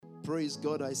Praise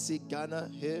God. I see Ghana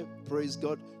here. Praise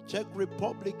God. Czech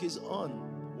Republic is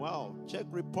on. Wow. Czech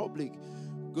Republic.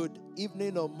 Good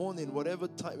evening or morning, whatever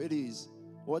time it is.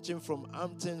 Watching from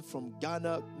Hampton, from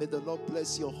Ghana. May the Lord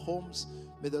bless your homes.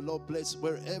 May the Lord bless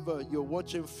wherever you're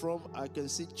watching from. I can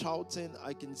see Charlton.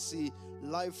 I can see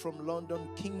live from London,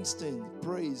 Kingston.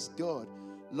 Praise God.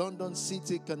 London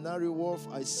City, Canary Wharf.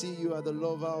 I see you at the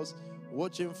Love House.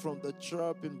 Watching from the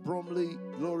church in Bromley.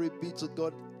 Glory be to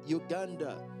God.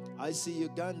 Uganda. I see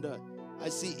Uganda. I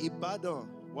see Ibadan.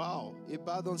 Wow.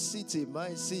 Ibadan City,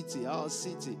 my city, our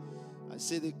city. I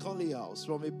see the Collie House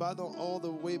from Ibadan all the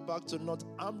way back to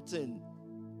Northampton,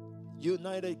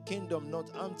 United Kingdom,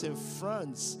 Northampton,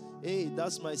 France. Hey,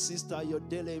 that's my sister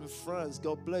Ayodele in France.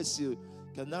 God bless you.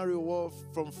 Canary Wharf,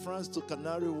 from France to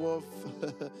Canary Wharf.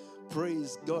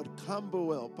 Praise God.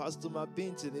 Camberwell, Pastor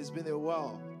Mabinton. It's been a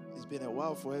while. It's been a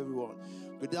while for everyone.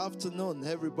 Good afternoon,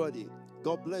 everybody.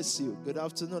 God bless you. Good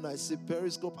afternoon. I see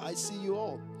Periscope. I see you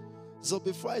all. So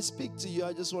before I speak to you,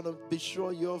 I just want to be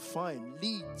sure you're fine.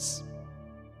 Leeds.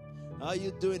 How are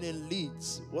you doing in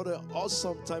Leeds? What an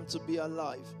awesome time to be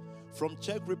alive. From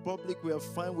Czech Republic, we are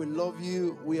fine. We love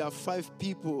you. We are 5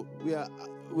 people. We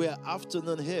are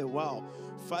afternoon here. Wow.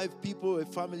 5 people, a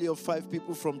family of 5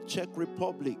 people from Czech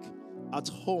Republic at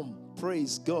home.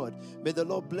 Praise God. May the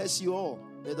Lord bless you all.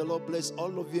 May the Lord bless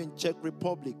all of you in Czech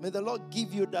Republic. May the Lord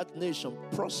give you that nation,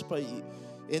 prosper you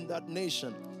in that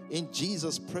nation. In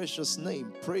Jesus' precious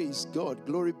name. Praise God.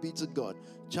 Glory be to God.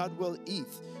 Chadwell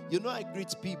Heath. You know, I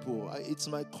greet people. It's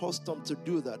my custom to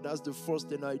do that. That's the first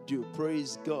thing I do.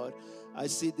 Praise God. I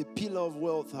see the Pillar of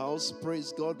Wealth house.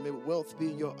 Praise God. May wealth be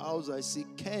in your house. I see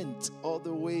Kent all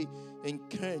the way in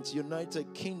Kent,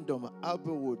 United Kingdom,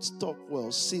 Aberwood,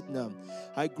 Stockwell, Sydenham.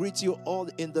 I greet you all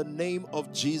in the name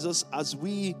of Jesus as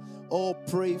we all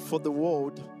pray for the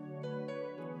world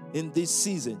in this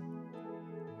season.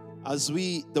 As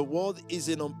the world is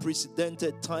in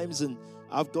unprecedented times, and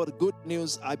I've got good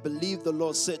news. I believe the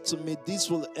Lord said to me, this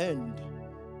will end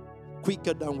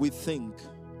quicker than we think.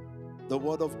 The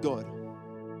word of God.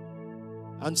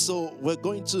 And so we're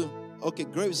going to,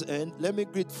 Gravesend. Let me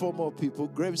greet 4 more people.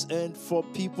 Gravesend, 4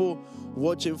 people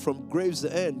watching from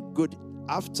Gravesend. Good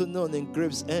afternoon in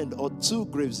Gravesend or to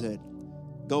Gravesend.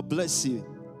 God bless you.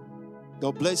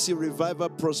 God bless you. Revival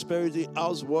Prosperity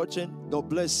House watching. God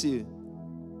bless you.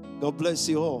 God bless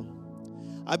you all.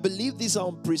 I believe these are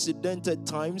unprecedented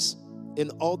times in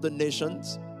all the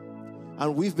nations.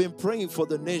 And we've been praying for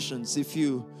the nations. If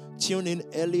you tune in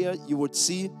earlier, you would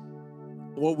see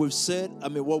what we've said,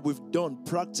 what we've done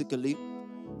practically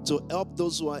to help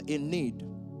those who are in need.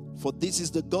 For this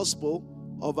is the gospel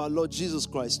of our Lord Jesus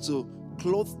Christ, to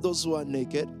clothe those who are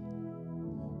naked,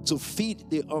 to feed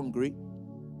the hungry,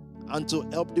 and to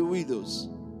help the widows,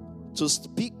 to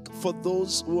speak for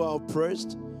those who are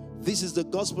oppressed. This is the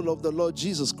gospel of the Lord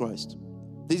Jesus Christ.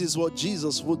 This is what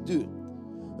Jesus would do.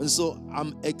 And so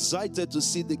I'm excited to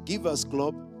see the Givers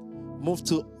Club move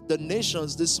to the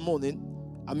nations this morning.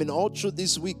 All through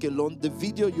this week alone, the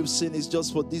video you've seen is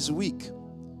just for this week.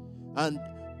 And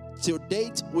till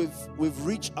date, we've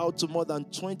reached out to more than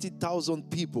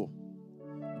 20,000 people,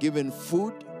 giving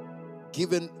food,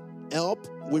 giving help.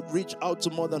 We've reached out to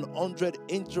more than 100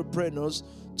 entrepreneurs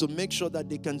to make sure that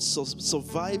they can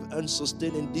survive and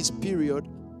sustain in this period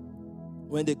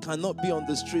when they cannot be on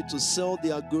the street to sell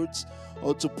their goods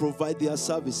or to provide their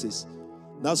services.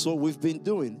 That's what we've been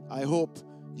doing. I hope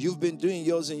you've been doing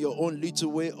yours in your own little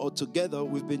way, or together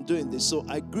we've been doing this. So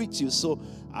I greet you. So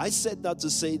I said that to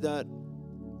say that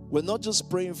we're not just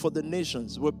praying for the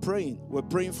nations. We're praying. We're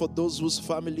praying for those whose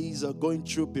families are going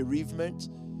through bereavement,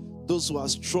 those who are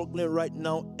struggling right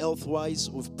now health-wise.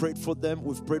 We've prayed for them.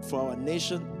 We've prayed for our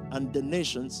nation and the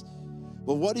nations.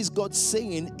 But what is God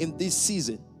saying in this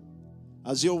season?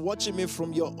 As you're watching me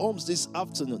from your homes this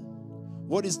afternoon,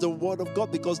 what is the word of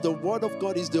God? Because the word of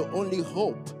God is the only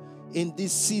hope in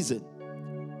this season.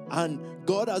 And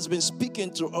God has been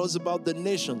speaking to us about the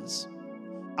nations.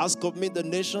 Ask of me the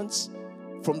nations.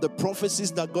 From the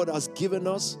prophecies that God has given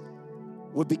us,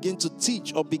 we begin to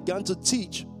teach, or began to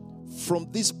teach from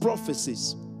these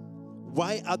prophecies.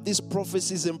 Why are these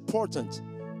prophecies important?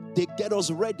 They get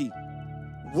us ready.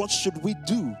 What should we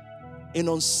do in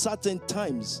uncertain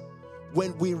times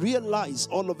when we realize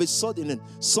all of a sudden, and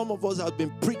some of us have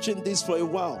been preaching this for a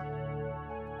while,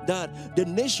 that the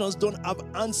nations don't have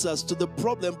answers to the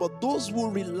problem, but those who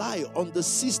rely on the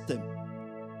system,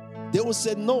 they will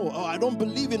say, no, I don't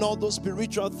believe in all those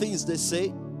spiritual things they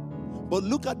say. But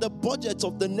look at the budget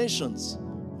of the nations.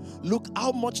 Look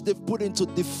how much they've put into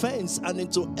defense and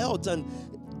into health, and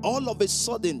all of a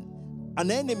sudden,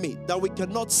 an enemy that we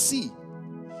cannot see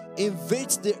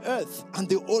invades the earth and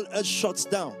the whole earth shuts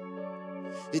down.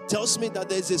 It tells me that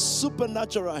there is a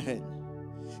supernatural hand.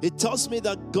 It tells me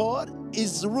that God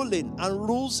is ruling and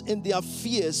rules in the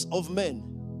affairs of men.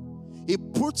 He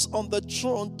puts on the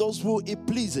throne those who He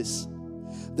pleases.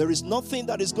 There is nothing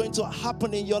that is going to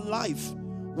happen in your life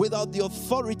without the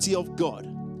authority of God.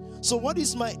 So what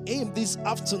is my aim this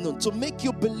afternoon? To make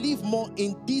you believe more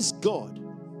in this God.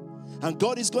 And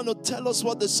God is going to tell us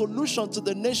what the solution to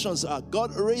the nations are.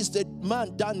 God raised a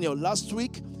man, Daniel. Last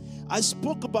week, I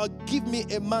spoke about give me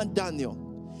a man, Daniel.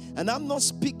 And I'm not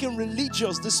speaking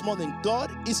religious this morning.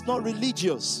 God is not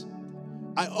religious.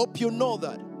 I hope you know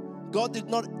that. God did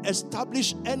not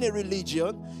establish any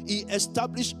religion. He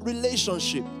established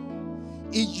relationship.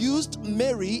 He used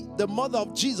Mary, the mother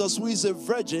of Jesus, who is a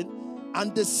virgin,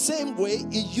 and the same way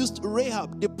He used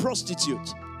Rahab, the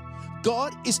prostitute.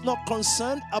 God is not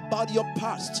concerned about your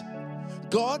past.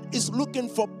 God is looking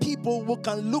for people who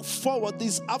can look forward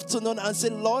this afternoon and say,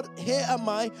 Lord, here am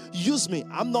I, use me.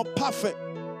 I'm not perfect.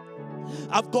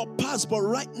 I've got past, but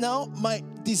right now my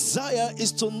desire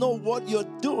is to know what you're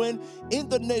doing in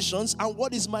the nations and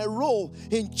what is my role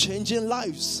in changing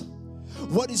lives.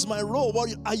 What is my role?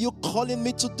 What are you calling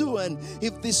me to do? And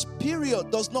if this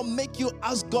period does not make you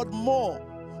ask God more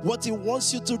what He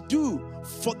wants you to do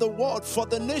for the world, for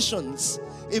the nations,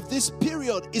 if this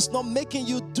period is not making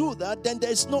you do that, then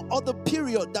there's no other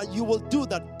period that you will do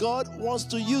that. God wants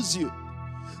to use you.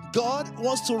 God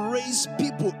wants to raise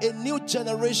people, a new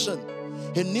generation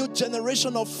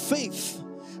of faith.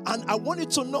 And I want you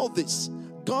to know this.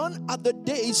 Gone are the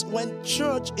days when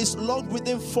church is locked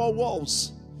within four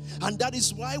walls. And that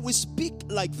is why we speak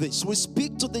like this. We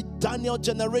speak to the Daniel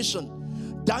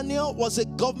generation. Daniel was a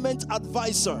government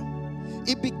advisor.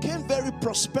 He became very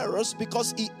prosperous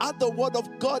because he had the word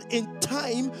of God in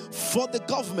time for the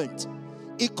government.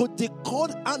 He could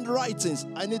decode handwritings.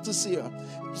 I need to see her.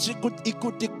 He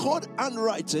could decode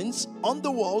handwritings on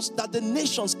the walls that the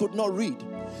nations could not read.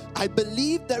 I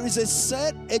believe there is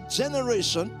a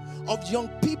generation of young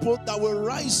people that will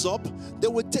rise up. They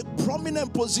will take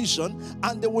prominent position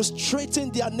and they will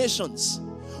straighten their nations.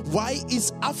 Why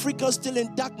is Africa still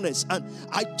in darkness? And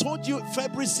I told you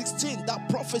February 16, that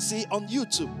prophecy on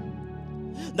YouTube,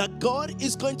 that God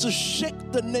is going to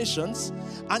shake the nations,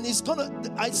 and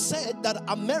I said that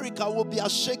America will be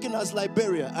as shaken as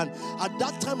Liberia. And at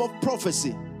that time of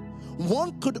prophecy,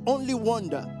 one could only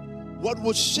wonder what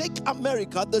would shake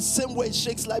America the same way it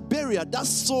shakes Liberia. That's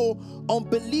so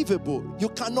unbelievable. You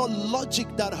cannot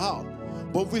logic that out.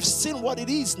 But we've seen what it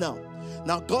is now.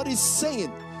 Now God is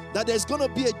saying that there's going to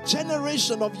be a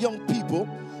generation of young people,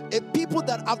 a people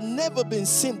that have never been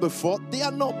seen before. They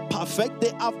are not perfect.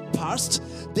 They have past.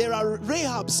 There are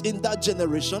Rahabs in that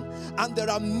generation, and there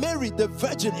are Mary the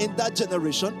Virgin in that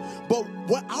generation. But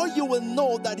how you will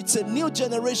know that it's a new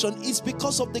generation is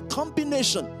because of the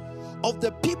combination of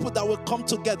the people that will come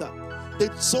together.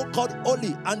 The so-called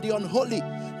holy and the unholy,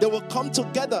 they will come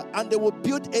together and they will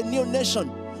build a new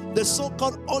nation. The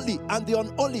so-called holy and the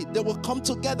unholy, they will come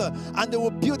together and they will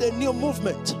build a new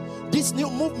movement. This new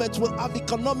movement will have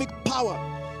economic power.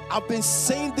 I've been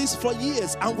saying this for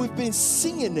years and we've been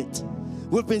singing it.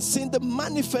 We've been seeing the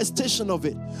manifestation of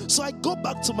it. So I go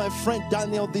back to my friend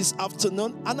Daniel this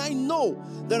afternoon, and I know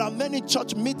there are many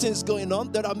church meetings going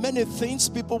on. There are many things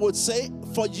people would say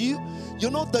for you.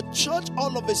 You know, the church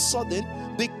all of a sudden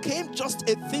became just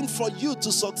a thing for you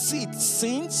to succeed.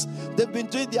 Since they've been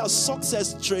doing their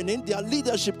success training, their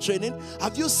leadership training,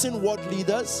 have you seen world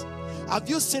leaders? Have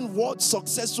you seen what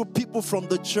successful people from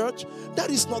the church? That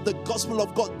is not the gospel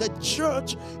of God. The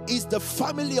church is the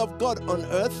family of God on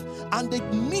earth, and the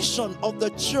mission of the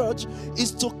church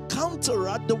is to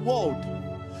counteract the world.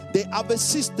 They have a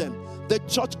system. The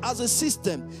church has a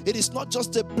system. It is not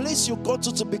just a place you go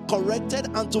to be corrected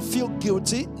and to feel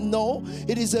guilty. No,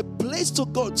 it is a place to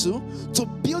go to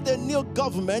build a new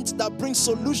government that brings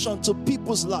solution to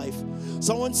people's life.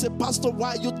 Someone said, Pastor,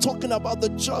 why are you talking about the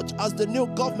church as the new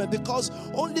government? Because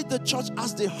only the church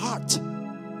has the heart.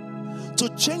 To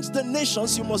change the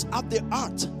nations, you must have the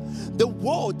heart. The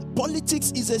world,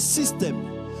 politics is a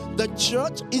system. The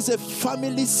church is a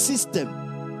family system.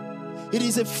 It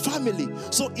is a family.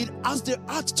 So it has the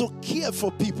heart to care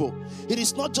for people. It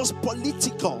is not just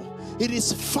political. It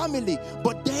is family.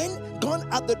 But then, gone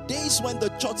are the days when the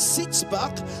church sits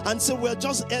back and say, we're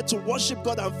just here to worship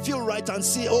God and feel right and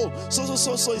see, oh, so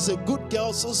is a good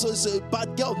girl, so is a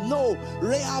bad girl. No,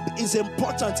 Rahab is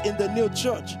important in the new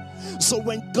church. So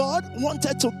when God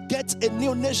wanted to get a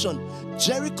new nation,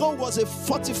 Jericho was a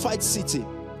fortified city.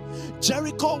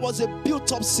 Jericho was a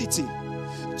built-up city.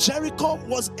 Jericho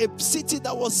was a city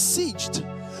that was sieged.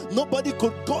 Nobody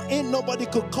could go in, nobody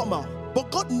could come out.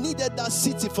 But God needed that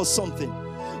city for something.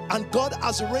 And God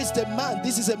has raised a man.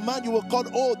 This is a man you will call,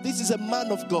 oh, this is a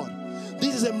man of God.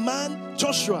 This is a man,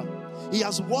 Joshua. He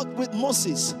has worked with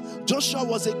Moses. Joshua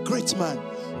was a great man.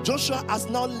 Joshua has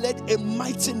now led a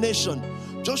mighty nation.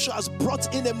 Joshua has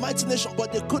brought in a mighty nation,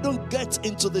 but they couldn't get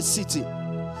into the city.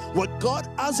 What God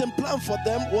has in plan for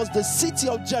them was the city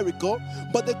of Jericho,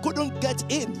 but they couldn't get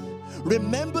in.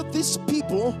 Remember, these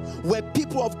people were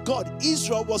people of God.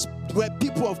 Israel were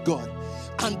people of God.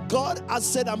 And God has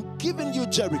said, I'm giving you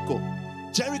Jericho.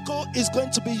 Jericho is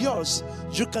going to be yours.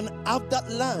 You can have that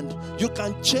land. You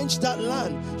can change that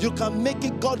land. You can make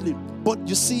it godly. But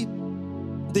you see,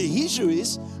 the issue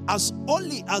is, as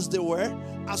holy as they were,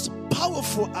 as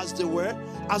powerful as they were,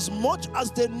 as much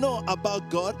as they know about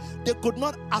God, they could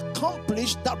not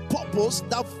accomplish that purpose,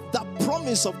 that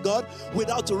promise of God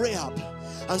without Rahab.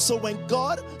 And so when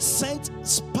God sent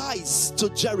spies to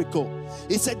Jericho,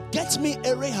 he said, get me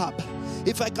a Rahab.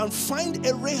 If I can find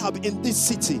a Rahab in this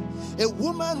city, a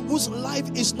woman whose life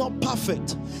is not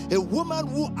perfect, a woman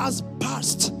who has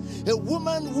past, a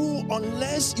woman who,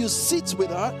 unless you sit with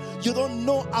her, you don't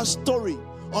know her story.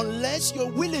 Unless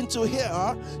you're willing to hear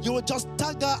her, you will just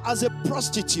tag her as a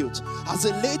prostitute, as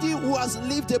a lady who has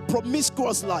lived a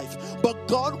promiscuous life. But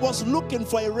God was looking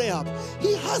for a Rahab.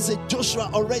 He has a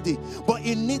Joshua already, but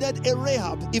he needed a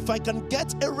Rahab. If I can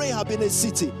get a Rahab in a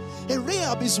city, a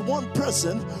Rahab is one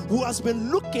person who has been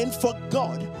looking for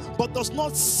God, but does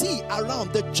not see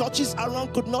around. The churches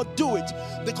around could not do it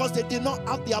because they did not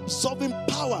have the absorbing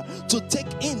power to take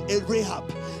in a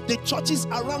Rahab. The churches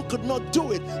around could not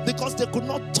do it because they could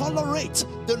not tolerate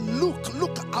the look.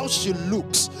 Look how she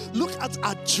looks. Look at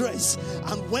her dress.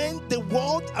 And when the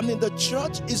world, the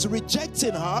church is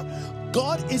rejecting her,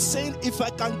 God is saying, if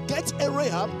I can get a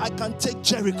Rahab, I can take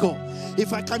Jericho.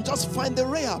 If I can just find the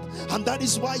Rahab. And that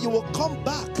is why you will come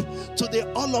back to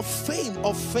the Hall of Fame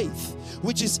of Faith,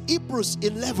 which is Hebrews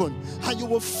 11. And you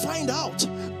will find out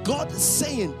God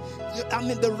saying,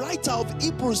 the writer of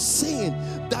Hebrews saying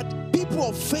that people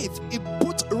of faith, he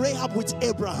put Rahab with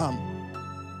Abraham.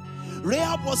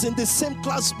 Rahab was in the same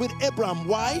class with Abraham.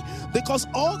 Why? Because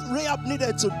all Rahab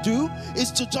needed to do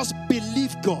is to just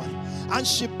believe God. And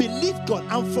she believed God.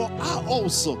 And for her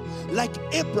also, like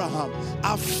Abraham,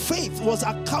 her faith was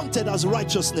accounted as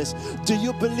righteousness. Do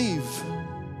you believe?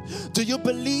 Do you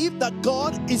believe that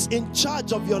God is in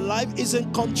charge of your life, is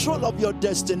in control of your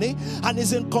destiny, and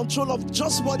is in control of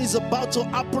just what is about to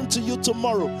happen to you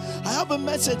tomorrow? I have a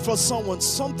message for someone.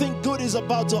 Something good is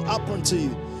about to happen to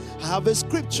you. I have a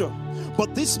scripture.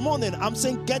 But this morning, I'm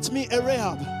saying, get me a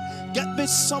Rahab. Get me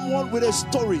someone with a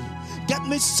story. Get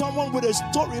me someone with a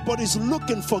story but is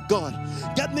looking for God.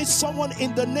 Get me someone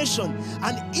in the nation.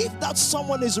 And if that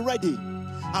someone is ready,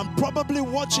 I'm probably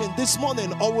watching this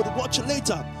morning or would watch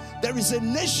later, there is a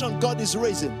nation God is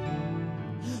raising.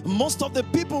 Most of the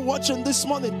people watching this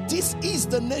morning, this is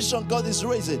the nation God is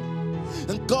raising.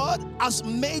 And God has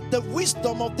made the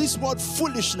wisdom of this world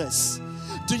foolishness.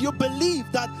 Do you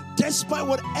believe that despite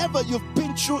whatever you've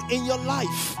been through in your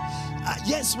life,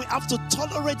 yes, we have to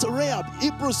tolerate Rahab?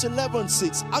 Hebrews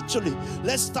 11:6. Actually,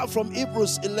 let's start from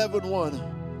Hebrews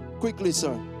 11:1. Quickly,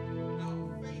 sir.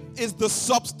 Is the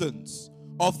substance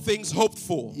of things hoped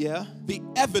for, the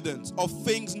evidence of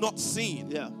things not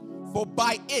seen. For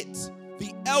by it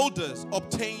the elders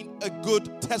obtain a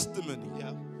good testimony.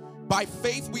 By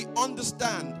faith we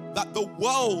understand that the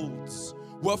worlds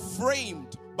were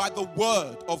framed by the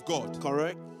word of God.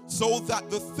 Correct. So that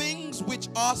the things which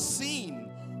are seen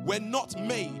were not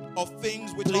made of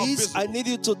things which are visible. Please, I need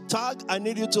you to tag, I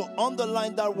need you to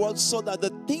underline that word, so that the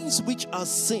things which are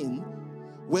seen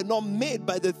were not made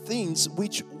by the things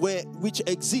which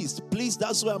exist. Please,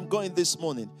 that's where I'm going this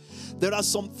morning. There are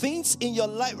some things in your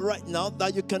life right now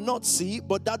that you cannot see,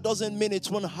 but that doesn't mean it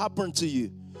won't happen to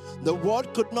you. The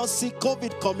world could not see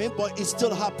COVID coming, but it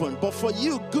still happened. But for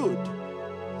you, good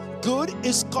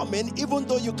is coming, even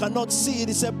though you cannot see it.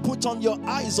 He said, put on your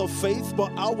eyes of faith.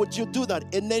 But how would you do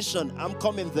that? A nation. I'm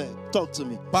coming there. Talk to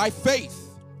me. By faith,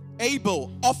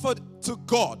 Abel offered to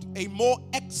God a more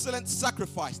excellent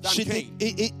sacrifice than Cain.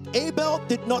 Abel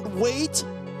did not wait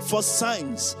for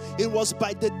signs. It was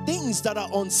by the things that are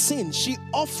unseen she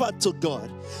offered to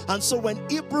God. And so when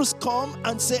Hebrews come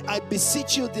and say, I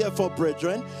beseech you therefore,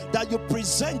 brethren, that you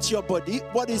present your body,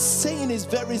 what he's saying is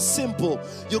very simple.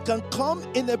 You can come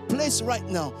in a place right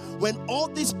now when all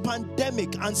this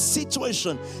pandemic and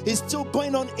situation is still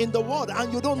going on in the world,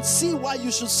 and you don't see why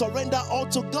you should surrender all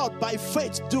to God. By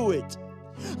faith, do it.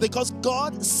 Because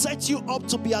God set you up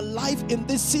to be alive in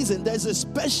this season. There's a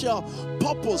special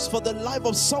purpose for the life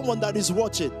of someone that is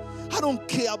watching. I don't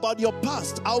care about your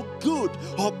past, how good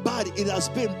or bad it has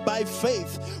been. By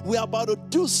faith, we are about to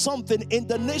do something in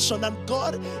the nation, and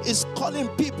God is calling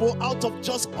people out of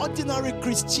just ordinary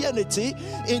Christianity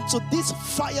into this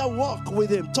fire walk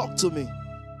with Him. Talk to me.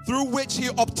 Through which He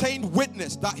obtained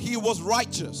witness that He was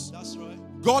righteous. That's right.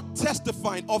 God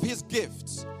testifying of His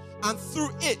gifts, and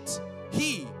through it,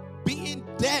 He, being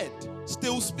dead,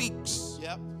 still speaks.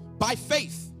 Yep. By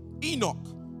faith, Enoch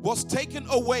was taken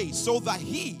away so that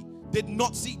he did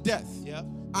not see death, yep,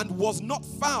 and was not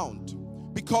found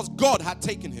because God had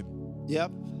taken him.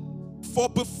 Yep. For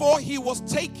before he was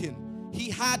taken, he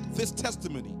had this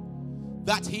testimony,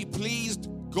 that he pleased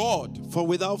God. For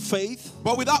without faith,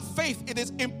 but without faith, it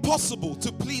is impossible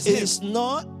to please Him.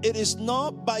 It is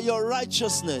not by your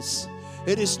righteousness.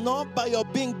 It is not by your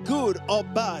being good or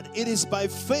bad. It is by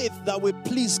faith that we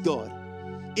please God.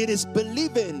 It is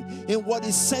believing in what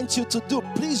He sent you to do.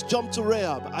 Please jump to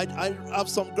Rahab. I have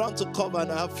some ground to cover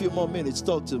and I have a few more minutes.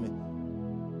 Talk to me.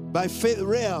 By faith,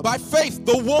 Rahab. By faith,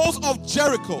 the walls of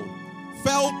Jericho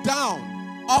fell down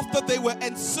after they were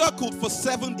encircled for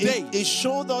 7 days. It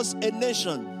showed us a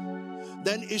nation.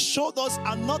 Then it showed us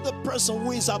another person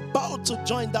who is about to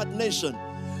join that nation.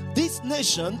 This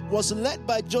nation was led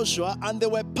by Joshua and they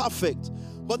were perfect.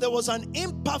 But there was an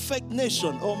imperfect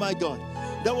nation. Oh my God.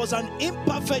 There was an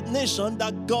imperfect nation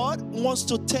that God wants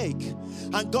to take.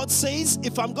 And God says,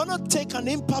 if I'm going to take an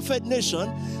imperfect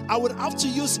nation, I would have to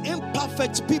use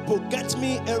imperfect people. Get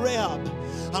me a Rahab.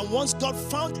 And once God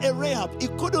found a Rahab, He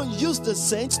couldn't use the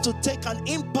saints to take an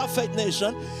imperfect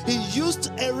nation. He used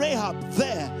a Rahab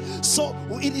there. So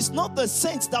it is not the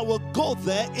saints that will go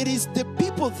there. It is the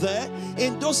people there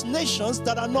in those nations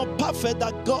that are not perfect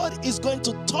that God is going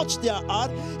to touch their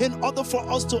heart in order for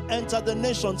us to enter the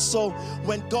nation. So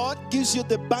when God gives you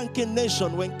the banking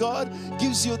nation, when God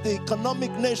gives you the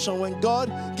economic nation, when God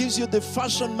gives you the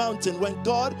fashion mountain, when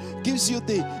God gives you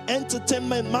the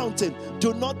entertainment mountain,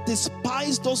 do not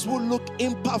despise those who look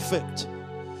imperfect.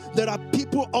 There are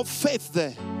people of faith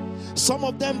there. Some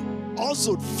of them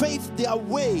also faith their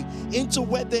way into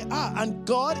where they are, and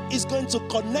God is going to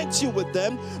connect you with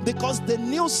them, because the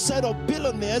new set of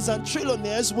billionaires and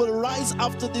trillionaires will rise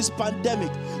after this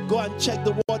pandemic. Go and check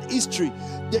the world history.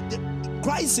 The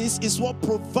crisis is what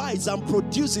provides and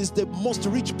produces the most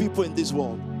rich people in this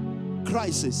world.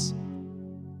 Crisis.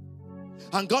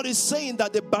 And God is saying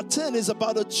that the baton is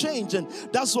about to change, and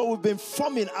that's what we've been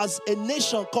forming as a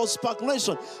nation called Spark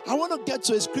Nation. I want to get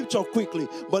to a scripture quickly,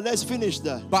 but let's finish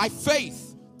that. By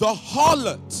faith, the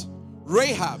harlot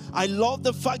Rahab. I love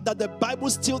the fact that the Bible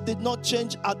still did not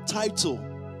change our title.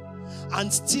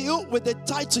 And still with the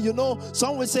title, you know,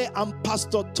 some will say, I'm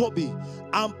Pastor Toby,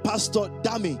 I'm Pastor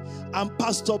Dami, I'm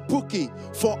Pastor Puki.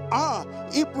 For our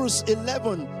Hebrews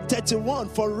 11:31,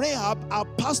 for Rahab, our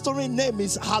pastoring name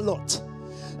is Harlot.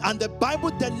 And the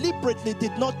Bible deliberately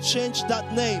did not change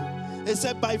that name. It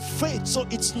said by faith. So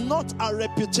it's not our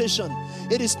reputation.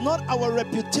 It is not our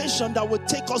reputation that will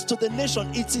take us to the nation.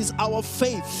 It is our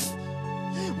faith.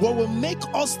 What will make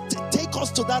us take us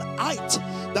to that height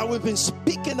that we've been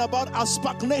speaking about as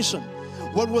Spark Nation.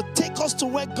 What will take us to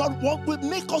where God, what will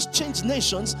make us change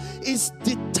nations is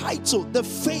the title, the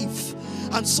faith.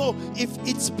 And so if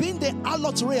it's been the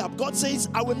harlot Rahab, God says,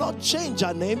 I will not change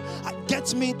her name.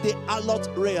 Get me the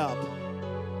harlot Rahab.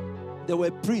 There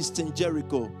were priests in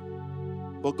Jericho,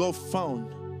 but God found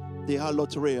the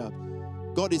harlot Rahab.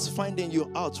 God is finding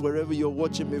you out wherever you're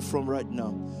watching me from right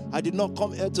now. I did not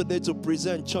come here today to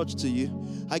present church to you.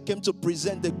 I came to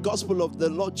present the gospel of the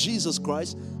Lord Jesus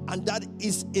Christ, and that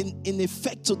is in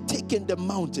effect to taking the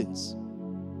mountains.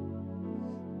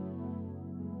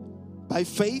 By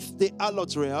faith, the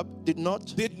harlot Rahab did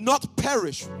not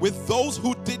perish with those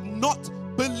who did not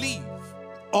believe.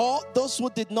 Or those who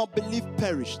did not believe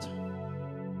perished.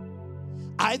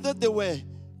 Either they were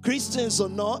Christians or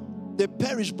not, they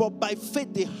perished. But by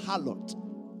faith, the harlot.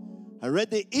 I read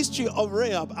the history of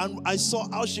Rahab and I saw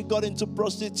how she got into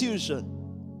prostitution.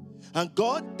 And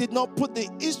God did not put the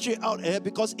history out here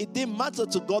because it didn't matter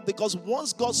to God, because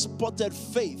once God spotted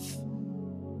faith,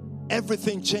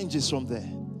 everything changes from there.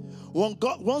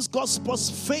 Once God spots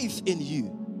faith in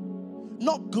you,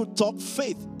 not good talk,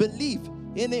 faith, believe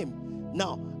in Him.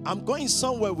 Now, I'm going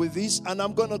somewhere with this and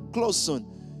I'm going to close soon.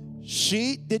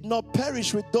 She did not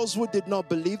perish with those who did not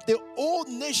believe. The whole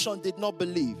nation did not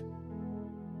believe.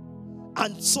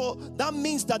 And so that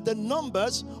means that the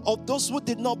numbers of those who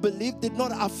did not believe did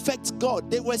not affect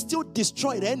God. They were still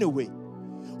destroyed anyway.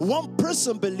 One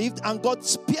person believed and God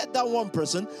spared that one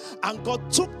person, and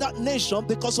God took that nation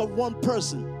because of one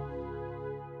person.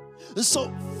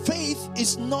 So faith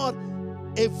is not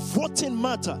a voting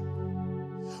matter.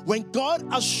 When God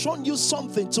has shown you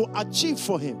something to achieve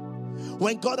for Him,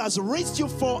 when God has raised you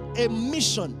for a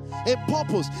mission, a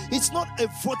purpose, it's not a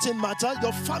voting matter.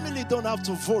 Your family don't have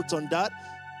to vote on that.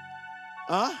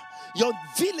 Your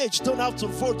village don't have to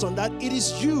vote on that. It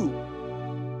is you.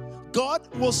 God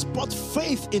will spot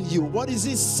faith in you. What is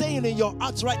He saying in your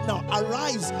heart right now?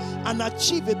 Arise and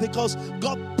achieve it, because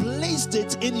God placed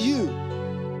it in you.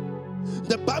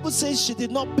 The Bible says she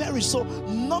did not perish, so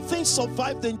nothing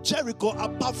survived in Jericho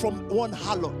apart from one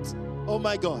harlot. Oh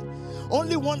my God.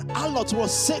 Only one harlot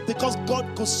was saved because God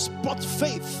could spot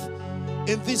faith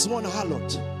in this one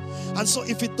harlot. And so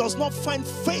if it does not find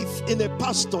faith in a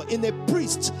pastor, in a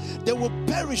priest, they will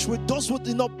perish with those who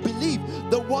do not believe.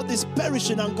 The world is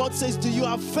perishing, and God says, do you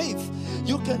have faith?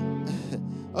 You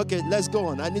can... Okay, let's go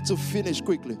on. I need to finish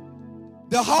quickly.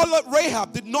 The harlot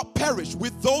Rahab did not perish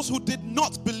with those who did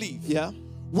not believe. Yeah.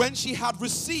 When she had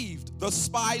received the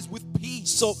spies with peace.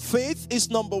 So faith is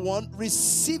number one.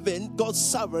 Receiving God's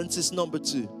servants is number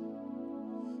two.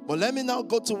 But let me now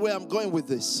go to where I'm going with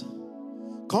this.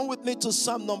 Come with me to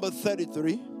Psalm number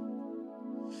 33.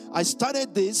 I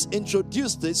started this,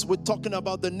 introduced this with talking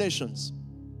about the nations.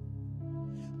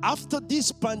 After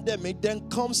this pandemic, then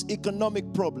comes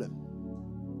economic problem.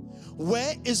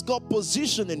 Where is God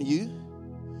positioning you?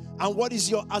 And what is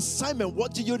your assignment?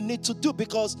 What do you need to do?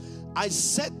 Because I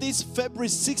said this February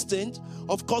 16th.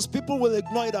 Of course, people will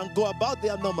ignore it and go about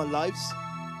their normal lives.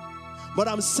 But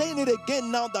I'm saying it again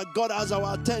now that God has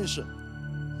our attention.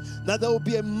 Now, there will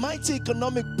be a mighty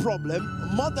economic problem,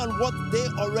 more than what they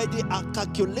already are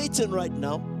calculating right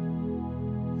now.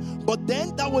 But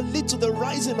then that will lead to the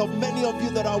rising of many of you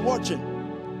that are watching.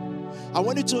 I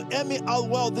want you to hear me out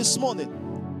well this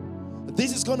morning.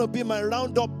 This is going to be my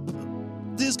roundup.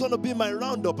 This is going to be my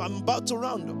roundup. I'm about to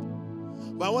round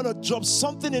up. But I want to drop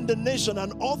something in the nation.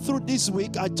 And all through this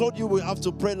week, I told you we have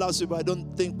to pray last week, but I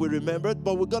don't think we remembered.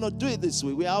 But we're going to do it this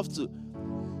week. We have to.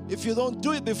 If you don't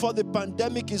do it before the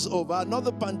pandemic is over,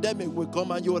 another pandemic will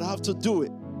come and you will have to do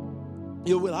it.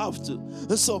 You will have to.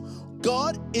 And so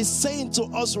God is saying to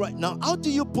us right now, how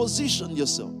do you position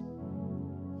yourself?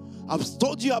 I've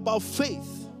told you about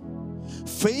faith.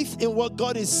 Faith in what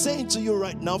God is saying to you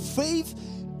right now. Faith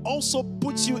also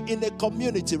puts you in a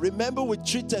community. Remember, we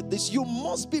treated this. You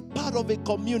must be part of a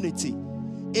community,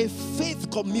 a faith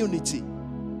community.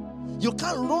 You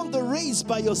can't run the race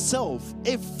by yourself.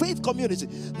 A faith community.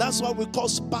 That's why we call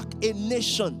SPAC a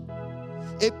nation,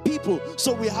 a people.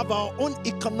 So we have our own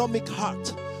economic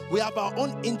heart. We have our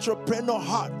own entrepreneur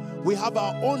heart. We have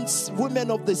our own women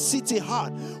of the city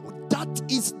heart. That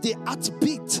is the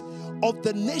heartbeat of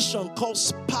the nation called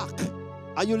SPAC.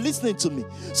 Are you listening to me?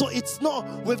 So it's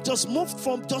not, we've just moved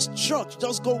from just church,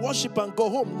 just go worship and go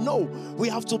home. No, we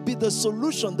have to be the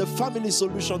solution, the family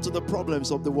solution to the problems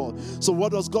of the world. So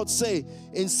what does God say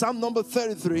in Psalm number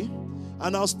 33?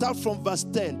 And I'll start from verse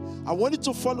 10. I want you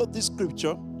to follow this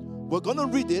scripture. We're going to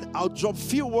read it. I'll drop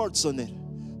few words on it.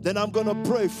 Then I'm going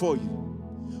to pray for you.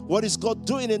 What is God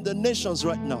doing in the nations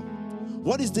right now?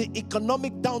 What is the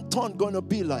economic downturn going to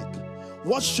be like?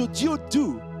 What should you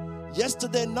do?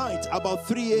 Yesterday night, about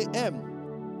 3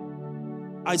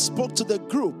 a.m., I spoke to the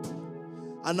group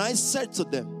and I said to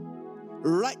them,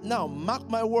 right now, mark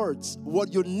my words,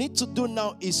 what you need to do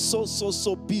now is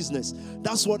so business.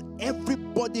 That's what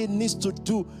everybody needs to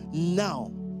do now.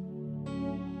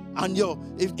 And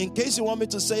if in case you want me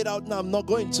to say it out now, I'm not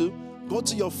going to. Go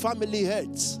to your family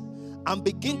heads and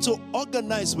begin to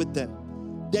organize with them.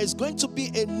 There's going to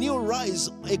be a new rise,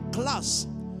 a class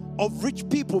of rich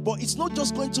people, but it's not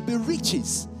just going to be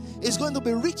riches. It's going to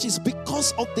be riches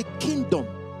because of the kingdom.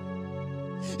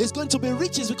 It's going to be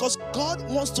riches because God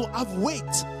wants to have weight.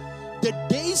 The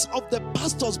days of the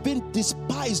pastors being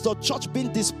despised or church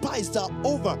being despised are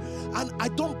over. And I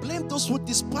don't blame those who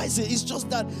despise it. It's just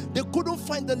that they couldn't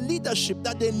find the leadership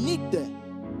that they need there.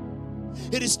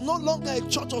 It is no longer a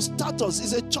church of status.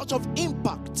 It's a church of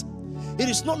impact. It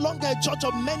is no longer a church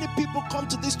of many people come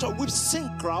to this church. We've seen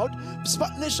crowd.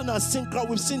 SPAC Nation has seen crowd.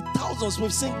 We've seen thousands.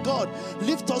 We've seen God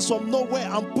lift us from nowhere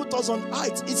and put us on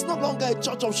heights. It's no longer a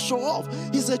church of show off.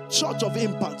 It's a church of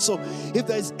impact. So if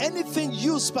there's anything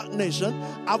you, SPAC Nation,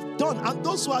 have done, and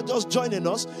those who are just joining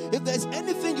us, if there's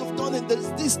anything you've done in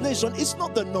this nation, it's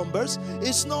not the numbers.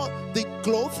 It's not the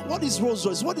clothes. What is Rolls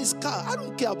Royce? What is car? I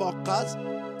don't care about cars.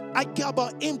 I care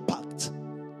about impact.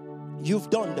 You've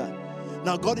done that.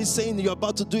 Now God is saying you're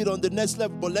about to do it on the next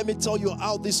level, but let me tell you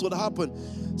how this would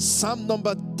happen. Psalm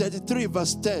number 33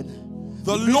 verse 10.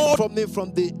 The Lord,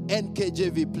 from the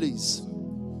NKJV, please.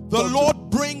 The Lord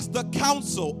brings the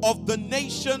counsel of the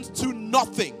nations to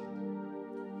nothing.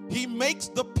 He makes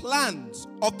the plans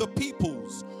of the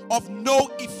peoples of no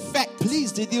effect.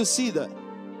 Please, did you see that?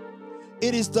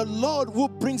 It is the Lord who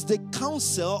brings the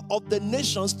counsel of the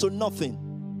nations to nothing.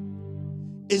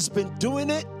 He's been doing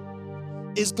it.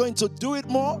 He's going to do it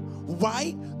more.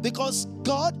 Why? Because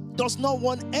God does not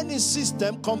want any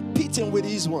system competing with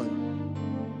His one.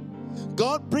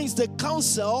 God brings the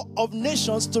counsel of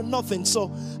nations to nothing.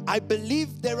 So I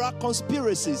believe there are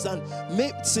conspiracies, and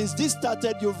since this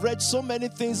started, you've read so many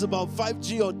things about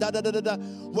 5G or da-da-da-da-da.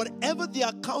 Whatever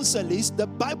their counsel is, the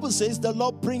Bible says the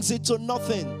Lord brings it to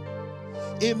nothing.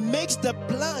 It makes the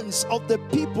plans of the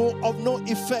people of no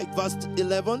effect. Verse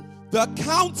 11. The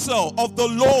counsel of the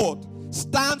Lord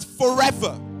stands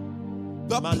forever.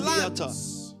 The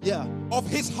plans of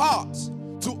His heart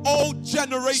to all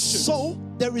generations. So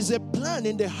there is a plan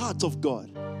in the heart of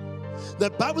God. The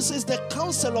Bible says the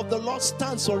counsel of the Lord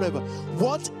stands forever.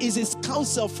 What is His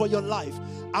counsel for your life?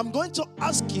 I'm going to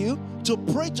ask you to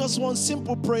pray just one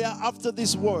simple prayer after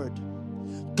this word.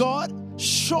 God,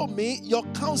 show me your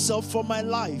counsel for my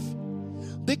life.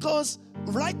 Because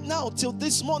right now till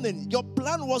this morning, your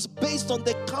plan was based on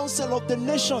the counsel of the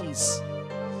nations.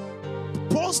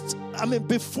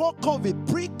 Before COVID,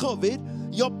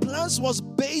 pre-COVID, your plans was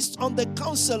based on the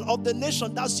counsel of the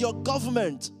nation. That's your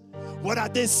government. What are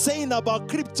they saying about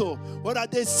crypto? What are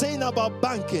they saying about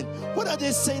banking? What are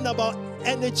they saying about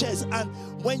NHS?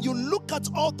 And when you look at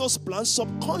all those plans,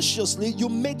 subconsciously you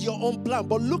made your own plan.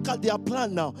 But look at their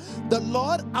plan now. The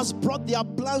Lord has brought their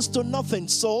plans to nothing.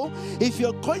 So if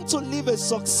you're going to live a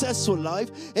successful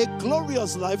life, a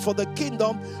glorious life for the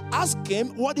kingdom, ask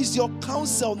Him, what is your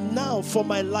counsel now for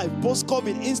my life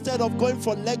post-COVID? Instead of going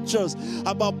for lectures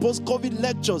about post-COVID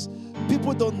lectures,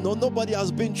 people don't know, nobody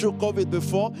has been through COVID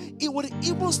before. It would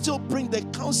even still bring the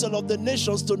counsel of the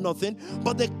nations to nothing,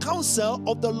 but the counsel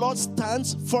of the Lord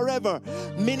stands forever,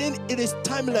 meaning it is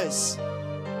timeless,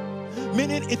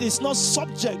 meaning it is not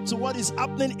subject to what is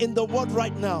happening in the world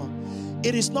right now.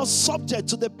 It is not subject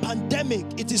to the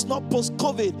pandemic. It is not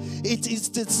post-COVID. It is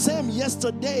the same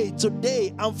yesterday,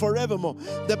 today, and forevermore.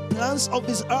 The plans of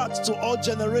His heart to all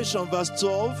generations. Verse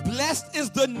 12. Blessed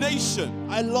is the nation.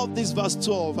 I love this verse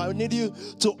 12. I need you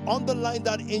to underline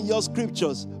that in your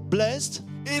scriptures. Blessed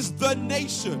is the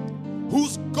nation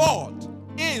whose God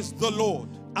is the Lord.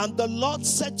 And the Lord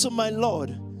said to my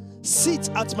Lord, sit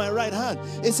at my right hand.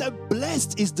 He said,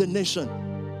 blessed is the nation.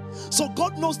 So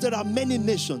God knows there are many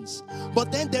nations, but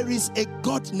then there is a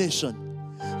God nation.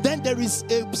 Then there is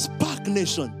a spark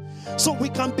nation. So we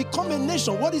can become a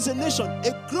nation. What is a nation?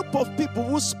 A group of people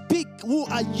who speak, who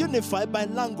are unified by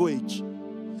language.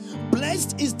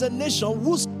 Blessed is the nation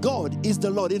whose God is the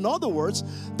Lord. In other words,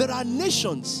 there are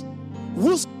nations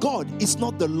whose God is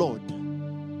not the Lord.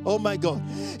 Oh my God.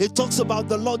 It talks about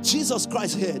the Lord Jesus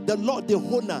Christ here, the Lord, the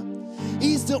owner.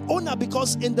 He is the owner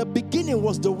because in the beginning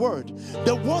was the Word.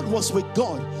 The Word was with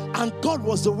God, and God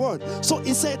was the Word. So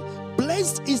He said,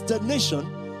 blessed is the nation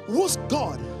whose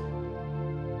God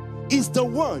is the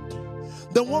Word.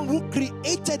 The one who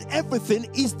created everything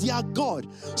is their God.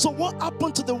 So what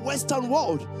happened to the Western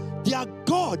world? Their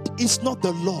God is not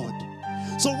the Lord.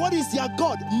 So what is their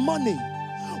God? Money.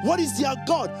 What is their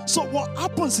God? So what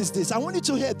happens is this. I want you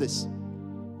to hear this.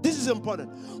 This is important.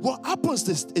 What happens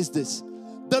is this.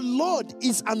 The Lord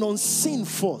is an unseen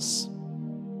force.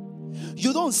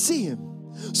 You don't see Him.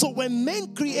 So when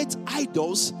men create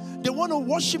idols, they want to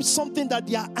worship something that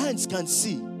their hands can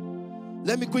see.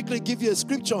 Let me quickly give you a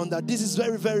scripture on that. This is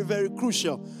very, very, very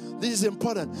crucial. This is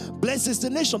important. Blessed is the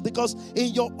nation, because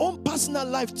in your own personal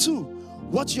life too,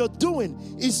 what you're doing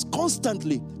is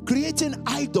constantly creating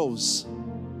idols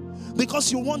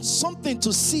because you want something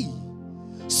to see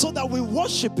so that we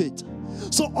worship it.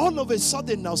 So all of a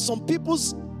sudden now, some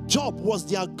people's job was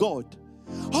their God.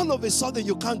 All of a sudden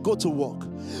you can't go to work.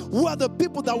 Who are the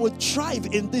people that will thrive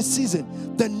in this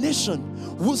season? The nation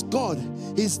whose God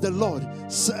is the Lord.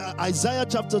 Isaiah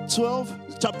chapter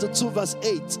 12, chapter 2 verse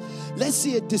 8. Let's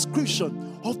see a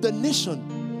description of the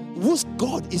nation whose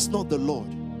God is not the Lord.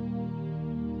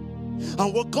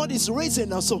 And what God is raising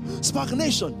now. So Spark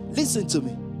Nation, listen to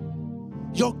me.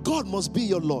 Your God must be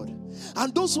your Lord.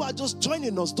 And those who are just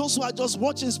joining us, those who are just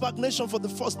watching Spark Nation for the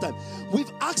first time,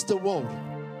 we've asked the world,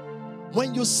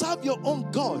 when you serve your own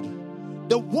God,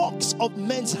 the works of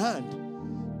men's hand,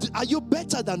 are you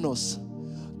better than us?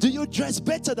 Do you dress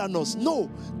better than us?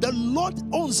 No, the Lord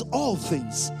owns all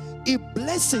things. He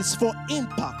blesses for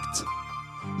impact.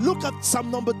 Look at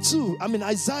Psalm number 2,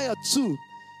 Isaiah 2,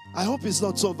 I hope it's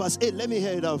not so. Verse 8, let me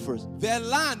hear it out first. Their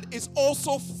land is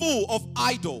also full of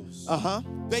idols.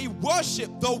 They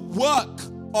worship the work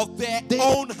of their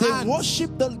own hands. They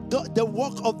worship the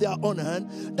work of their own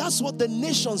hand. That's what the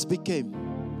nations became.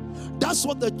 That's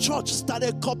what the church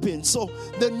started copying. So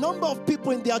the number of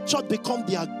people in their church become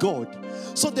their God.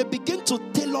 So they begin to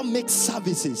tailor-make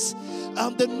services.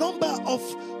 The number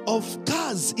of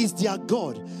cars is their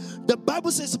God. The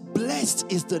Bible says,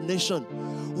 blessed is the nation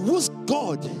whose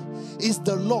God is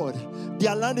the Lord.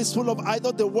 Their land is full of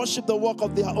idols. They worship the work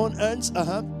of their own hands.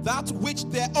 That which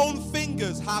their own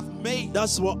fingers have made.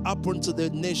 That's what happened to the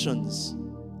nations.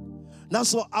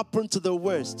 That's what happened to the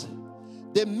West.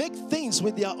 They make things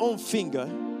with their own finger.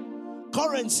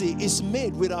 Currency is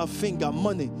made with our finger,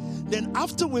 money. Then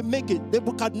after we make it,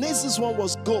 Nebuchadnezzar's one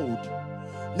was gold.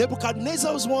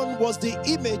 Nebuchadnezzar's one was the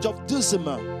image of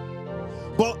Dulcimer.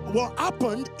 But what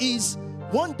happened is,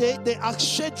 one day they asked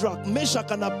Shadrach,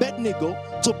 Meshach, and Abednego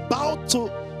to bow to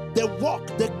the work,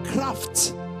 the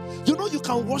craft. You know, you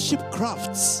can worship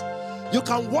crafts. You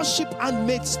can worship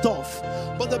handmade stuff.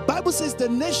 But the Bible says the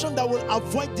nation that will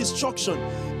avoid destruction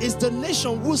is the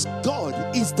nation whose God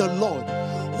is the Lord,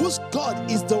 whose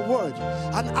God is the Word.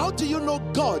 And how do you know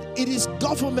God? It is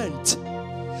government.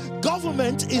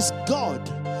 Government is God.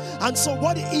 And so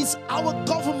what is our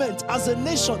government as a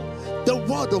nation? The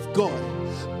Word of God.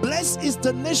 Blessed is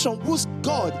the nation whose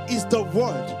God is the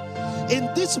Word. In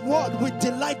this word we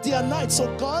delight day and night.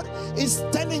 So God is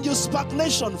telling you, Spark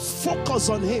Nation, focus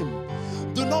on Him.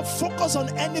 Do not focus on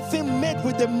anything made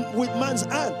with man's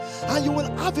hand, and you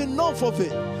will have enough of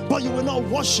it, but you will not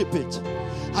worship it.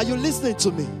 Are you listening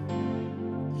to me?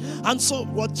 And so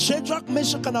what Shadrach,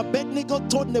 Meshach, and Abednego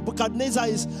told Nebuchadnezzar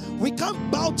is, we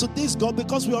can't bow to this God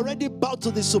because we already bowed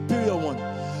to the superior one.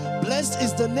 Blessed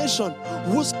is the nation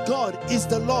whose God is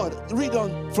the Lord. Read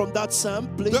on from that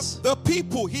psalm, please. The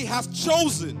people He has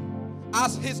chosen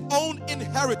as His own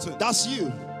inheritance. That's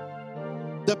you.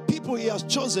 The people He has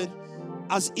chosen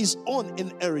as His own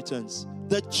inheritance.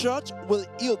 The church will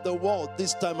heal the world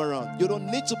this time around. You don't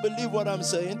need to believe what I'm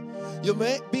saying. You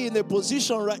may be in a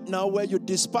position right now where you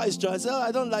despise church. Say,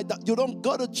 I don't like that. You don't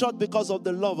go to church because of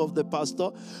the love of the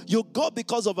pastor. You go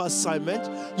because of assignment.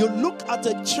 You look at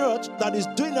a church that is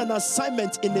doing an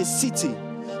assignment in a city,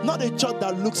 not a church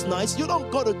that looks nice. You don't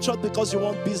go to church because you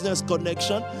want business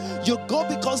connection. You go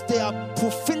because they are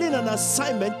fulfilling an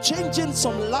assignment, changing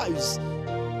some lives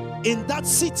in that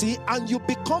city, and you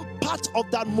become part of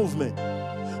that movement.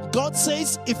 God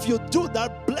says, if you do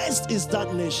that, blessed is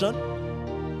that nation.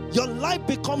 Your life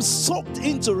becomes soaked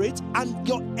into it, and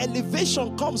your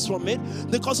elevation comes from it,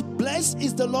 because blessed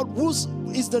is the Lord, whose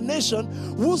is the nation,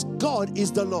 whose God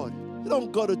is the Lord. You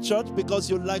don't go to church because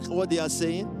you like what they are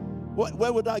saying.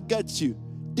 Where would that get you?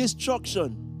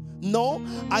 Destruction. No,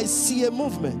 I see a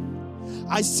movement.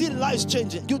 I see lives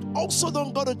changing. You also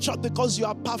don't go to church because you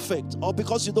are perfect or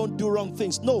because you don't do wrong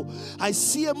things. No, I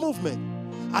see a movement.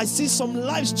 I see some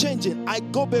lives changing. I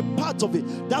go be part of it.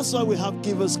 That's why we have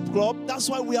Givers Club. That's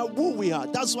why we are who we are.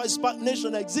 That's why Spark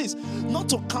Nation exists. Not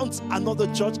to count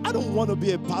another church. I don't want to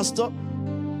be a pastor.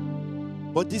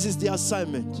 But this is the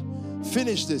assignment.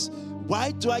 Finish this.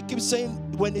 Why do I keep saying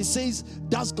when it says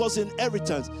that's God's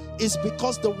inheritance? It's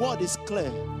because the word is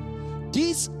clear.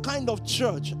 This kind of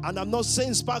church, and I'm not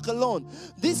saying Spark alone,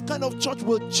 this kind of church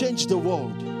will change the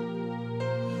world.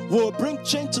 Will bring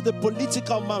change to the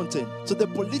political mountain, to the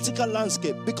political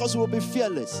landscape, because we'll be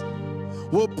fearless.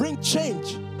 We'll bring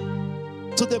change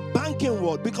to the banking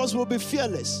world because we'll be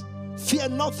fearless. Fear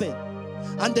nothing.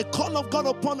 And the call of God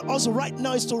upon us right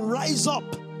now is to rise up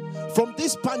from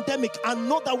this pandemic and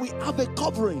know that we have a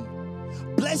covering.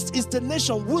 Blessed is the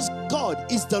nation whose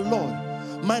God is the Lord.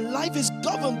 My life is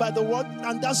governed by the word,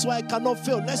 and that's why I cannot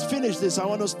fail. Let's finish this. I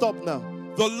want to stop now.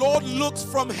 The Lord looks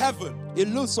from heaven. He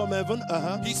looks from heaven.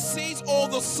 He sees all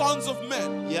the sons of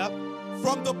men. Yep.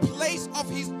 From the place of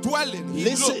his dwelling, he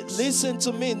looks. Listen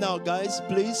to me now, guys,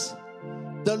 please.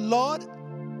 The Lord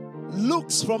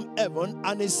looks from heaven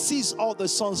and He sees all the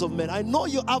sons of men. I know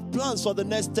you have plans for the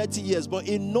next 30 years, but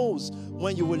He knows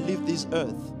when you will leave this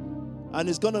earth. And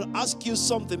He's going to ask you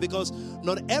something, because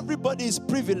not everybody is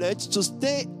privileged to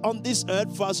stay on this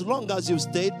earth for as long as you've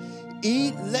stayed.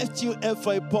 He left you here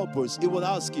for a purpose. He will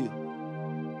ask you.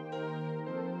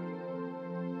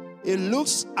 He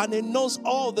looks and He knows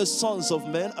all the sons of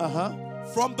men.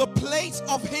 From the place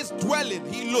of His dwelling,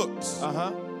 He looks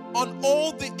on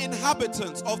all the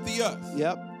inhabitants of the earth.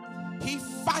 Yep. He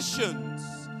fashions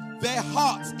their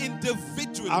hearts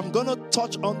individually. I'm going to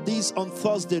touch on this on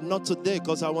Thursday, not today,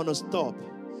 because I want to stop.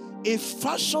 It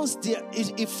fashions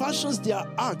their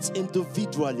hearts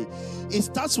individually. It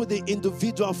starts with the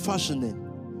individual fashioning.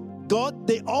 God,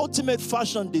 the ultimate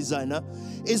fashion designer,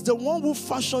 is the one who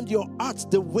fashioned your art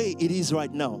the way it is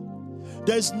right now.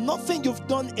 There's nothing you've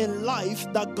done in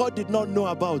life that God did not know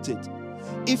about it.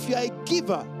 If you're a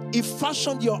giver, He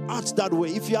fashioned your art that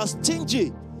way. If you are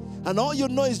stingy and all you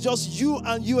know is just you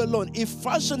and you alone, He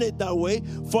fashioned it that way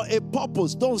for a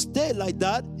purpose. Don't stay like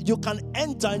that. You can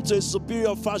enter into a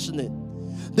superior fashioning.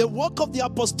 The work of the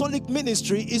apostolic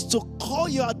ministry is to call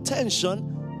your attention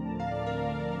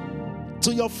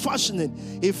to your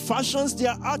fashioning. He fashions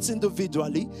their arts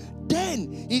individually,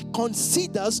 then He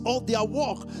considers all their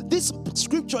work. This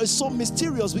scripture is so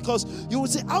mysterious because you will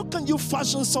say, how can you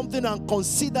fashion something and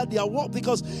consider their work?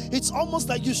 Because it's almost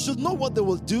like you should know what they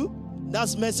will do.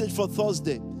 That's message for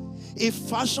Thursday. He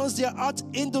fashions their art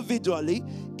individually.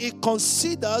 He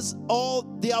considers all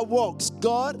their works.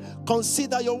 God,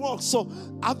 consider your works. So,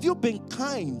 have you been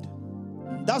kind?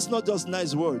 That's not just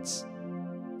nice words.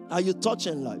 Are you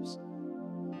touching lives?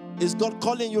 Is God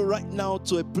calling you right now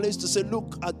to a place to say,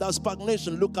 look at that Spark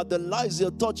Nation, look at the lives you're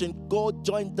touching, go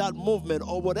join that movement,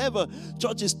 or whatever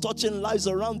church is touching lives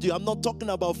around you. I'm not talking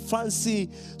about fancy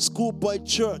schoolboy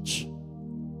church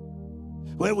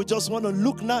where we just want to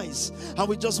look nice and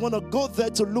we just want to go there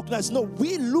to look nice. No,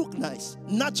 we look nice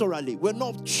naturally. We're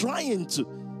not trying to.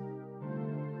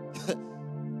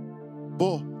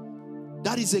 But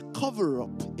that is a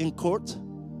cover-up in court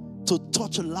to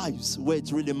touch lives where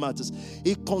it really matters.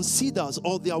 He considers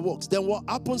all their works. Then what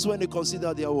happens when He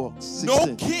considers their works? 16.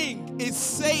 No king is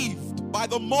saved by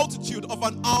the multitude of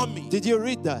an army. Did you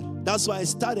read that? That's why I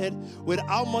started with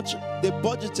how much they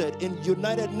budgeted in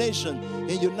United Nations,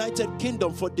 in United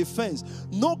Kingdom for defense.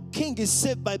 No king is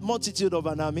saved by multitude of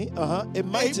an army. A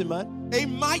mighty man. A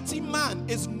mighty man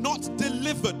is not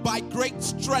delivered by great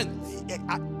strength.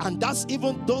 And that's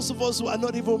even those of us who are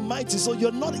not even mighty. So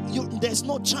there's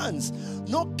no chance.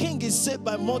 No king is saved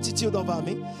by multitude of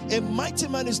army. A mighty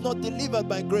man is not delivered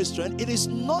by great strength. It is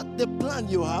not the plan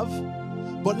you have.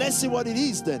 But let's see what it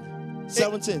is then.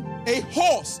 17. A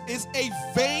horse is a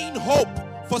vain hope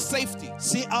for safety.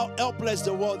 See how helpless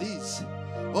the world is.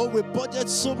 Oh, we budget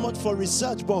so much for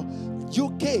research, but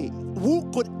UK, who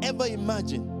could ever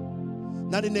imagine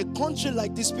that in a country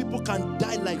like this, people can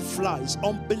die like flies?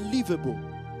 Unbelievable.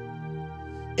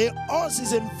 A horse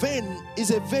is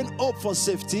a vain hope for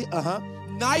safety.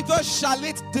 Neither shall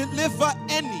it deliver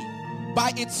any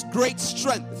by its great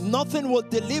strength. Nothing will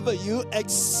deliver you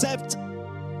except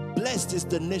blessed is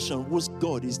the nation whose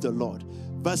God is the Lord.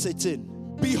 Verse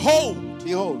 18. Behold,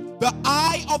 the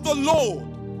eye of the Lord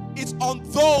is on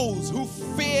those who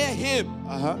fear Him,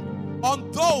 on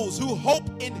those who hope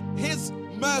in His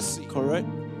mercy. Correct.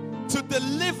 To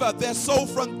deliver their soul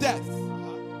from death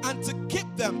and to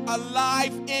keep them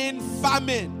alive in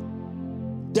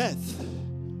famine. Death,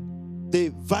 the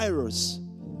virus.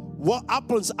 What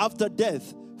happens after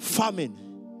death? Famine.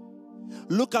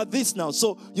 Look at this now.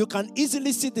 So you can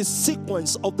easily see the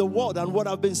sequence of the word and what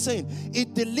I've been saying.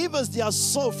 It delivers their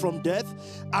soul from death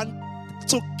and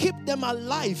to keep them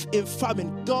alive in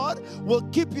famine. God will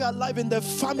keep you alive in the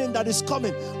famine that is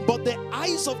coming. But the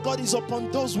eyes of God is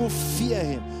upon those who fear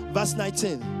Him. Verse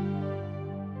 19.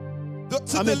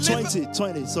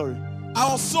 20, sorry.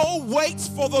 Our soul waits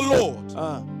for the Lord.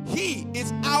 He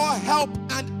is our help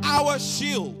and our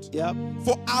shield. Yep.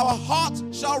 For our heart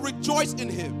shall rejoice in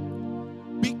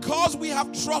Him, because we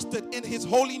have trusted in His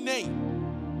holy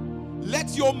name.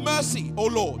 Let your mercy, O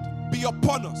Lord, be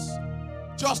upon us,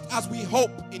 just as we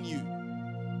hope in you.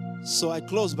 So I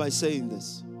close by saying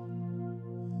this.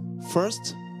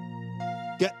 First,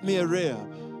 get me a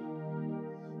Rahab.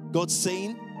 God's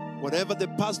saying, whatever the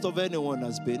past of anyone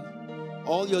has been,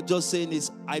 all you're just saying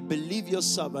is, I believe your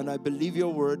servant, I believe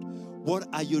your word. What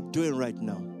are you doing right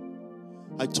now?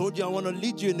 I told you I want to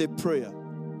lead you in a prayer.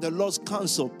 The Lord's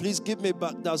counsel. Please give me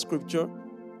back that scripture.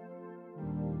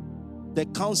 The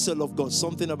counsel of God.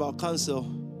 Something about counsel.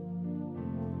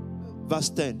 Verse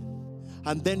 10.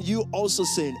 And then you also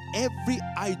saying, every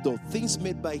idol, things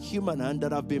made by human hand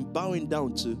that I've been bowing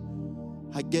down to,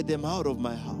 I get them out of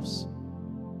my house.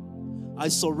 I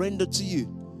surrender to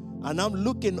you. And I'm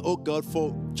looking, oh God,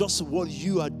 for just what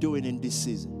you are doing in this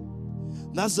season.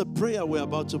 That's the prayer we're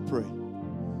about to pray.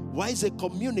 Why is a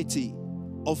community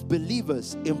of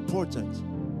believers important?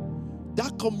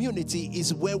 That community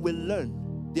is where we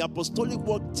learn. The apostolic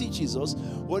work teaches us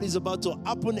what is about to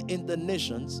happen in the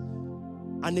nations,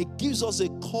 and it gives us a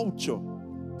culture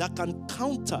that can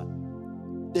counter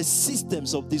the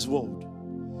systems of this world.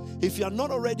 If you are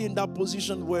not already in that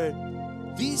position where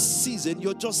this season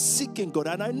you're just seeking God,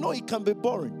 and I know it can be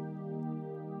boring,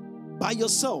 by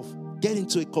yourself, get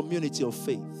into a community of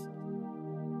faith.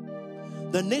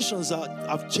 The nations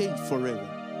have changed forever.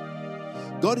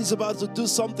 God is about to do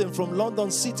something from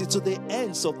London City to the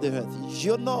ends of the earth.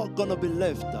 You're not going to be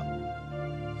left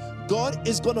out. God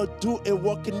is going to do a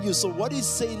work in you. So what he's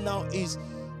saying now is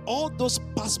all those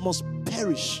past must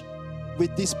perish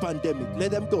with this pandemic.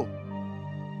 Let them go.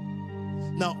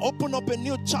 Now open up a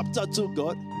new chapter to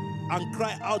God and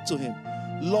cry out to him.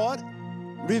 Lord,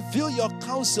 reveal your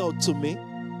counsel to me.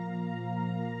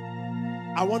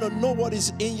 I want to know what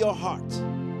is in your heart.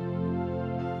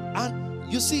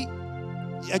 And you see,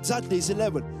 exactly, it's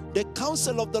 11. The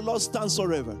counsel of the Lord stands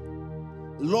forever.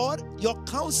 Lord, your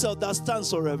counsel that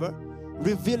stands forever,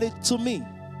 reveal it to me.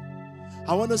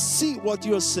 I want to see what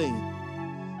you're saying.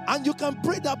 And you can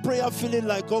pray that prayer feeling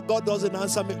like, oh, God doesn't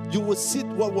answer me. You will see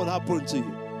what will happen to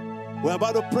you. We're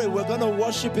about to pray. We're going to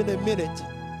worship in a minute.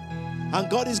 And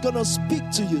God is going to speak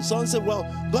to you. Someone said, well,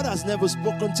 God has never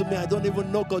spoken to me. I don't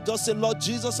even know God. Just say, Lord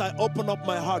Jesus, I open up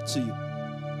my heart to you.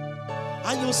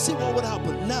 And you'll see what will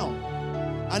happen now.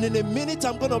 And in a minute,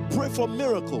 I'm going to pray for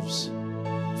miracles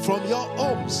from your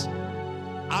homes.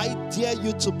 I dare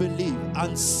you to believe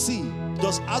and see.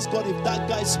 Just ask God if that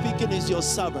guy speaking is your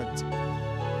servant.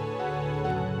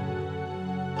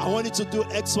 I want you to do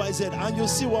X, Y, Z, and you'll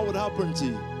see what would happen to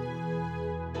you.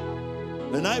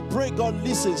 And I pray God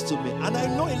listens to me. And I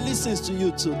know he listens to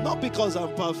you too. Not because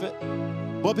I'm perfect,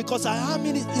 but because I am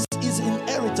in his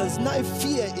inheritance. Now I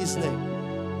fear his name.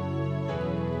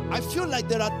 I feel like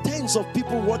there are tens of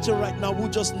people watching right now who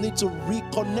just need to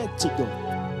reconnect to God.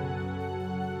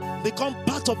 Become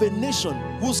part of a nation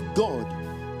whose God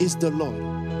is the Lord.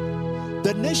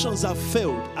 The nations have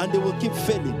failed and they will keep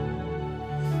failing.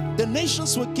 The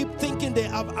nations will keep thinking they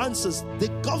have answers. The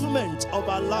government of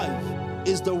our life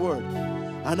is the word.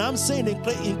 And I'm saying,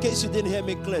 in case you didn't hear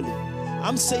me clearly,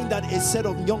 I'm saying that a set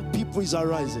of young people is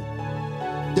arising.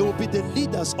 They will be the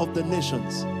leaders of the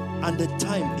nations, and the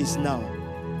time is now.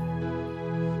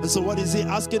 And so what is he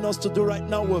asking us to do right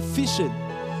now? We're fishing,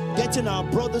 getting our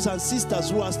brothers and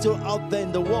sisters who are still out there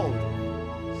in the world.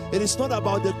 It is not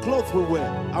about the clothes we wear,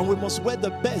 and we must wear the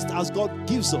best as God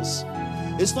gives us.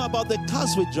 It's not about the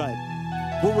cars we drive.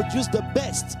 We would use the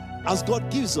best as God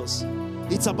gives us.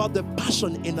 It's about the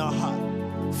passion in our heart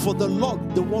for the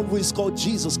Lord, the one who is called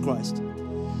Jesus Christ.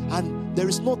 And there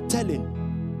is no telling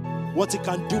what he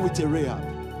can do with a Rahab.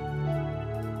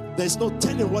 There is no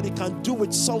telling what he can do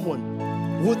with someone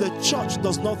who the church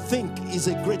does not think is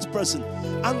a great person.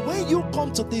 And when you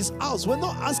come to this house, we're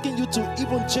not asking you to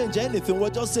even change anything. We're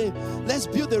just saying, let's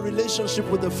build a relationship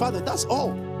with the Father. That's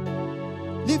all.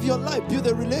 Live your life, build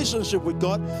a relationship with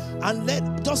God, and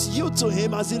let just yield to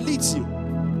him as he leads you.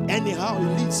 Anyhow he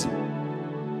leads you.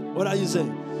 What are you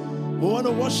saying? We want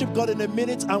to worship God in a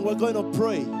minute, and we're going to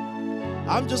pray.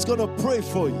 I'm just going to pray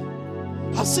for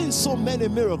you. I've seen so many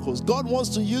miracles. God wants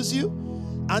to use you,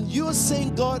 and you're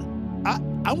saying, God,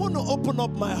 I want to open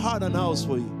up my heart and house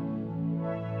for you.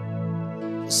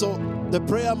 So the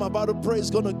prayer I'm about to pray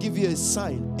is going to give you a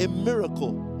sign. A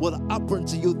miracle will happen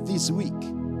to you this week.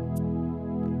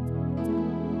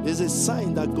 There's a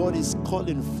sign that God is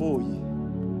calling for you.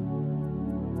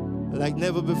 Like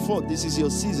never before, this is your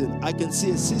season. I can see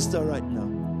a sister right now.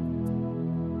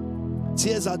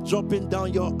 Tears are dropping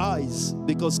down your eyes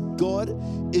because God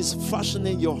is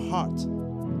fashioning your heart.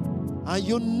 And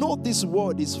you know this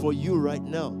word is for you right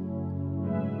now.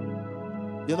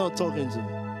 You're not talking to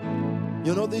me.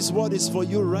 You know this word is for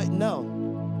you right now.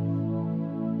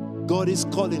 God is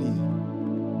calling you.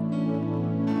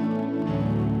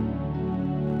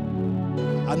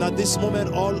 And at this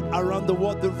moment, all around the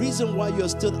world, the reason why you're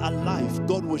still alive,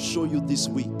 God will show you this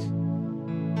week.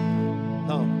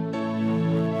 Now,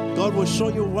 God will show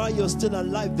you why you're still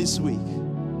alive this week.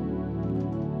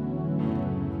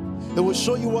 It will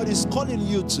show you what He's calling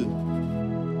you to.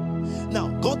 Now,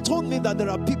 God told me that there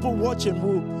are people watching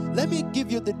who, let me give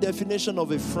you the definition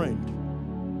of a friend.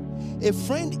 A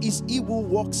friend is he who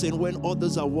walks in when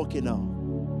others are walking out.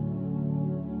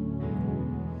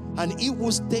 And he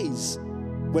who stays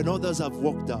when others have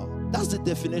walked out. That's the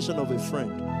definition of a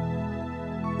friend.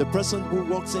 The person who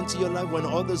walks into your life when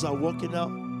others are walking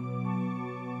out.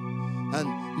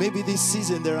 And maybe this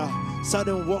season there are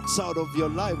certain walks out of your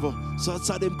life, or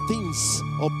certain things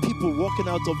or people walking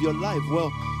out of your life.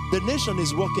 Well, the nation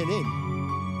is walking in.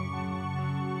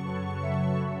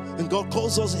 And God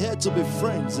calls us here to be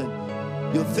friends. And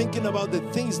you're thinking about the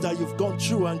things that you've gone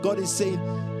through, and God is saying,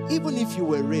 even if you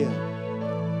were rare,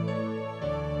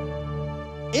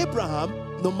 Abraham,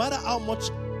 no matter how much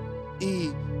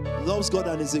he loves God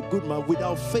and is a good man,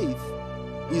 without faith,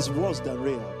 is worse than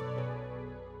Rahab.